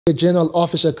The General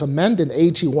Officer commanding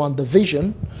 81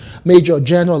 Division, Major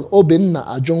General Obinna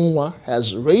Ajunwa,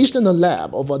 has raised an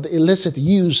alarm over the illicit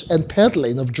use and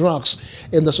peddling of drugs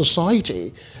in the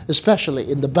society,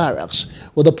 especially in the barracks,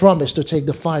 with a promise to take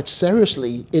the fight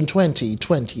seriously in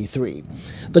 2023.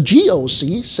 The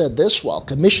GOC said this while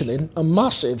commissioning a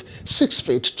massive 6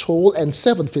 feet tall and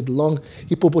 7 feet long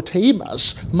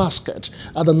hippopotamus mascot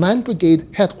at the 9th Brigade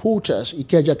Headquarters,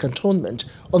 Ikeja Cantonment,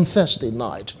 on Thursday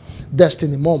night.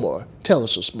 Destiny Momo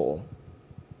tells us more.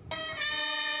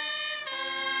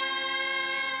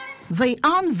 The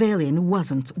unveiling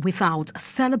wasn't without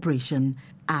celebration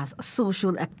as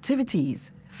social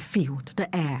activities filled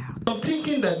the air. I'm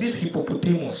thinking that this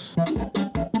hippopotamus.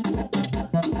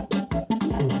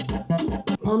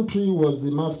 Palm Tree was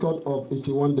the mascot of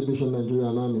 81 Division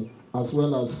Nigerian Army, as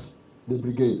well as the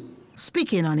brigade.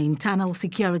 Speaking on internal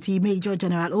security, Major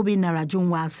General Obinna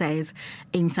Ajunwa says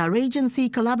interagency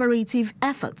collaborative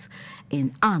efforts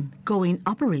in ongoing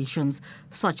operations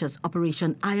such as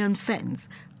Operation Iron Fence,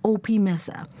 OP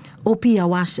Mesa, OP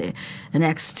Awashe, and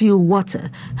X-Steel Water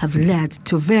have led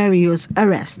to various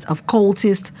arrests of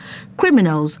cultists,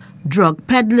 criminals, drug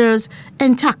peddlers,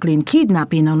 and tackling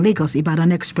kidnapping on Lagos-Ibadan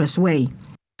Expressway.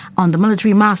 On the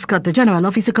military mascot, the General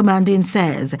Officer Commanding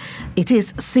says it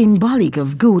is symbolic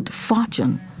of good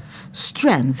fortune,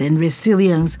 strength and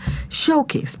resilience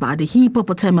showcased by the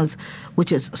hippopotamus,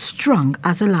 which is strong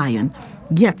as a lion,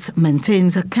 yet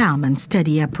maintains a calm and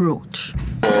steady approach.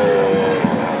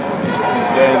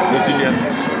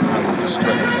 Resilience and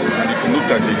strength. And if you look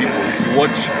at the hippo, if you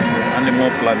watch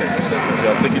Animal Planet, if you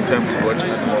have taken time to watch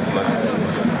Animal Planet,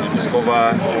 you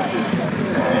discover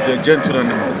it is a gentle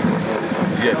animal,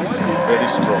 yet very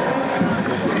strong.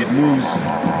 It moves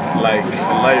like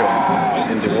a lion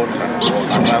in the water or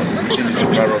an animal within its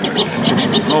environment.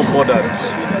 It's not bothered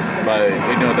by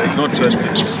any other, it's not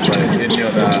threatened by any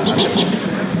other animal.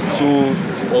 So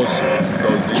also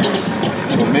does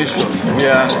the formation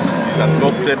where it is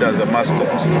adopted as a mascot.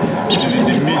 It is in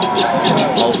the midst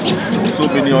of so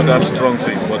many other strong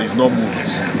things, but it's not moved.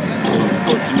 So it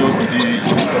continues with the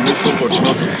formation,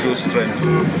 continues to show strength,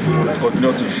 it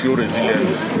continues to show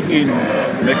resilience in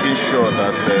making sure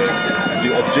that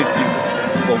the objective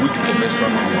for which the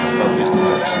formation is established is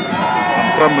achieved. And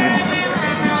primarily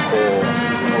is for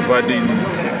providing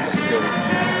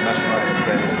security, national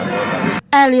defense, and all that.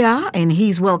 Earlier, in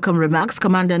his welcome remarks,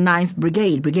 Commander 9th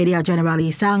Brigade, Brigadier General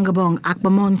Isangabong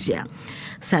Akbamontia,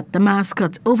 said the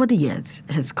mascot over the years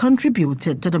has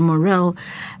contributed to the morale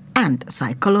and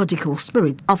psychological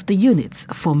spirit of the unit's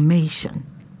formation.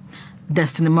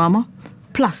 Destiny Momo,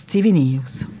 Plus TV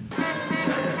News.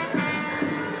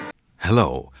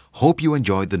 Hello, hope you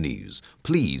enjoyed the news.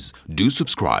 Please do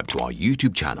subscribe to our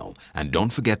YouTube channel and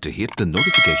don't forget to hit the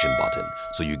notification button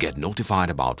so you get notified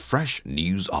about fresh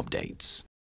news updates.